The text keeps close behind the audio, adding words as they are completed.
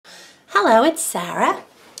Hello, it's Sarah,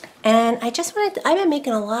 and I've been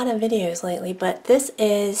making a lot of videos lately, but this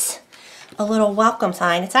is a little welcome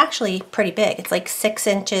sign. It's actually pretty big. It's like 6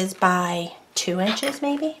 inches by 2 inches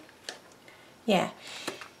maybe. Yeah.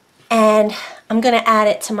 And I'm going to add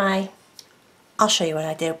it to I'll show you what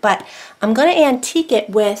I do, but I'm going to antique it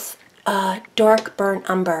with dark burnt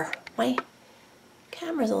umber. My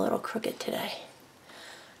camera's a little crooked today.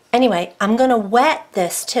 Anyway, I'm going to wet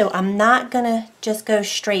this too. I'm not going to just go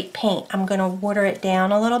straight paint. I'm going to water it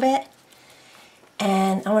down a little bit.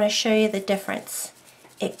 And I want to show you the difference.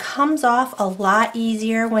 It comes off a lot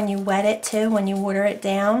easier when you wet it too, when you water it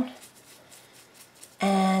down.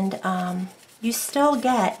 And you still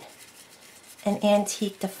get an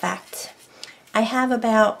antique effect. I have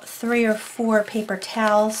about 3 or 4 paper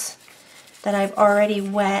towels that I've already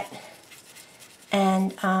wet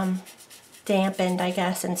and dampened, I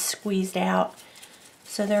guess, and squeezed out,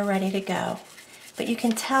 so they're ready to go. But you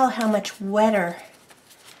can tell how much wetter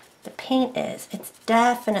the paint is. It's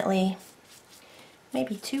definitely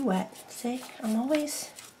maybe too wet. See,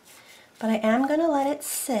 but I am going to let it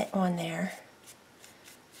sit on there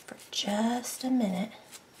for just a minute.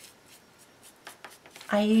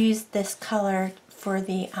 I used this color for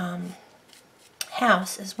the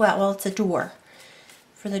house as well. Well, it's a door,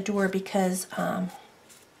 for the door, because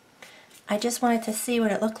I just wanted to see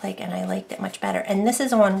what it looked like, and I liked it much better. And this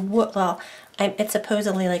is on wood. Well, it's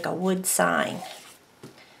supposedly like a wood sign.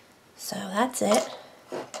 So that's it.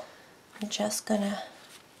 I'm just gonna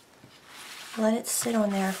let it sit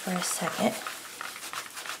on there for a second.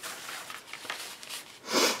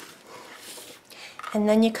 And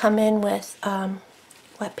then you come in with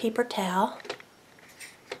wet paper towel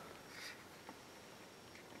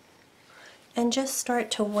and just start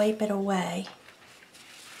to wipe it away.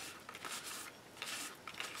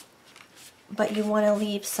 But you want to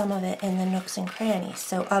leave some of it in the nooks and crannies.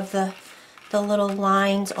 So of the little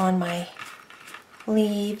lines on my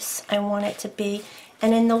leaves, I want it to be,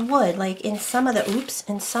 and in the wood, like in some of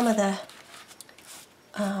the,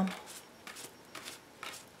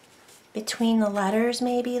 between the letters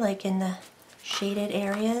maybe, like in the shaded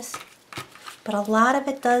areas. But a lot of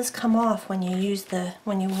it does come off when you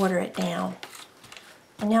when you water it down.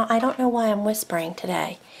 And now I don't know why I'm whispering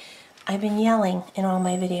today. I've been yelling in all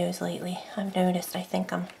my videos lately. I've noticed. I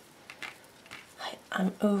think I'm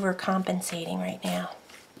overcompensating right now.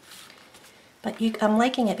 But I'm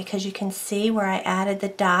liking it because you can see where I added the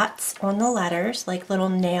dots on the letters, like little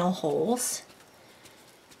nail holes.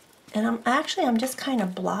 And I'm just kind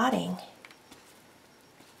of blotting.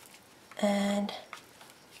 And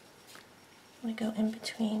I'm going to go in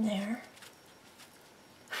between there.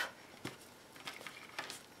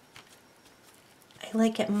 I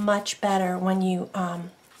like it much better when you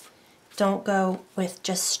don't go with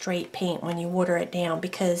just straight paint when you water it down,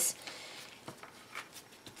 because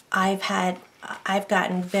I've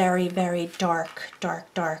gotten very, very dark.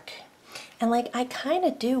 And like, I kind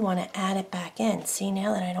of do want to add it back in. See,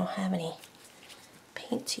 now that I don't have any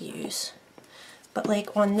paint to use. But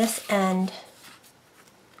like on this end,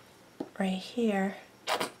 right here,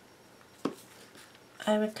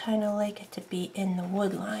 I would kind of like it to be in the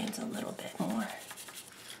wood lines a little bit more.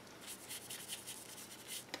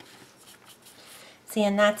 See,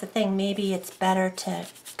 and that's the thing, maybe it's better to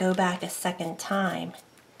go back a second time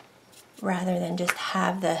rather than just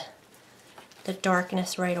have the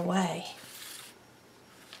darkness right away.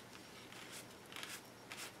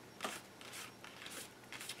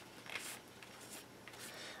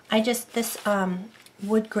 This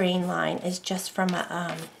wood grain line is just from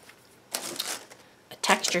a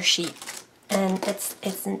texture sheet, and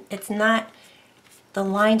it's not, the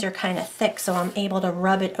lines are kind of thick, so I'm able to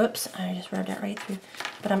rub it, oops, I just rubbed it right through,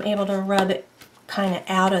 but I'm able to rub it kind of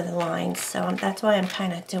out of the lines, so that's why I'm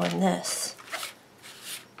kind of doing this,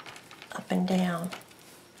 up and down.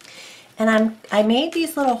 And I made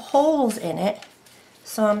these little holes in it,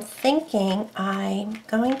 so I'm thinking I'm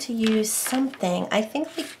going to use something, I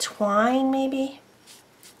think like twine maybe.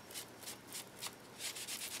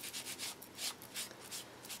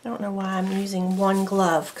 I don't know why I'm using one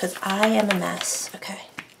glove, because I am a mess. Okay.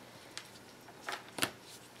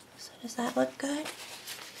 So does that look good?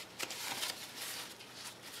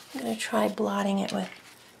 I'm going to try blotting it with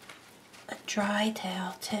a dry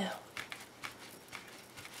towel too.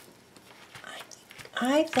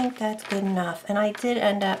 I think that's good enough. And I did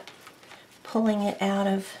end up pulling it out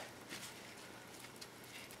of,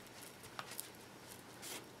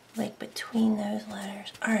 like, between those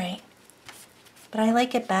letters. Alright. But I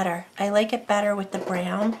like it better. I like it better with the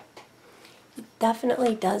brown. It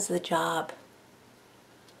definitely does the job.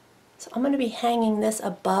 So I'm going to be hanging this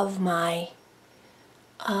above my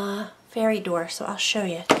fairy door, so I'll show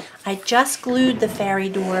you. I just glued the fairy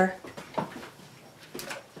door.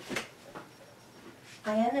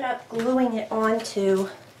 I ended up gluing it onto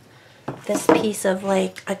this piece of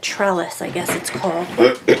like a trellis, I guess it's called.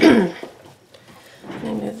 Let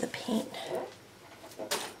me move the paint.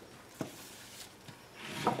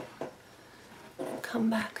 Come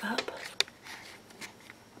back up.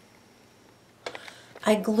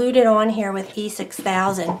 I glued it on here with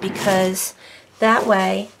E6000 because that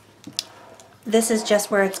way this is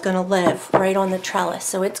just where it's going to live, right on the trellis.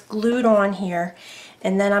 So it's glued on here,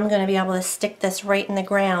 and then I'm going to be able to stick this right in the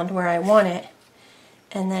ground where I want it.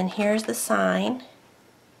 And then here's the sign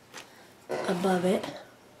above it,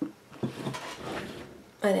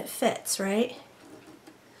 and it fits, right?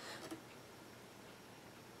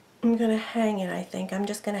 I'm going to hang it, I think. I'm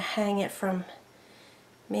just going to hang it from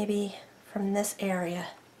maybe from this area.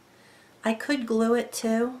 I could glue it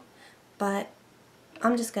too, but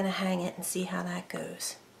I'm just going to hang it and see how that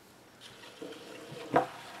goes.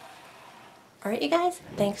 Alright you guys,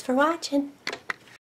 thanks for watching.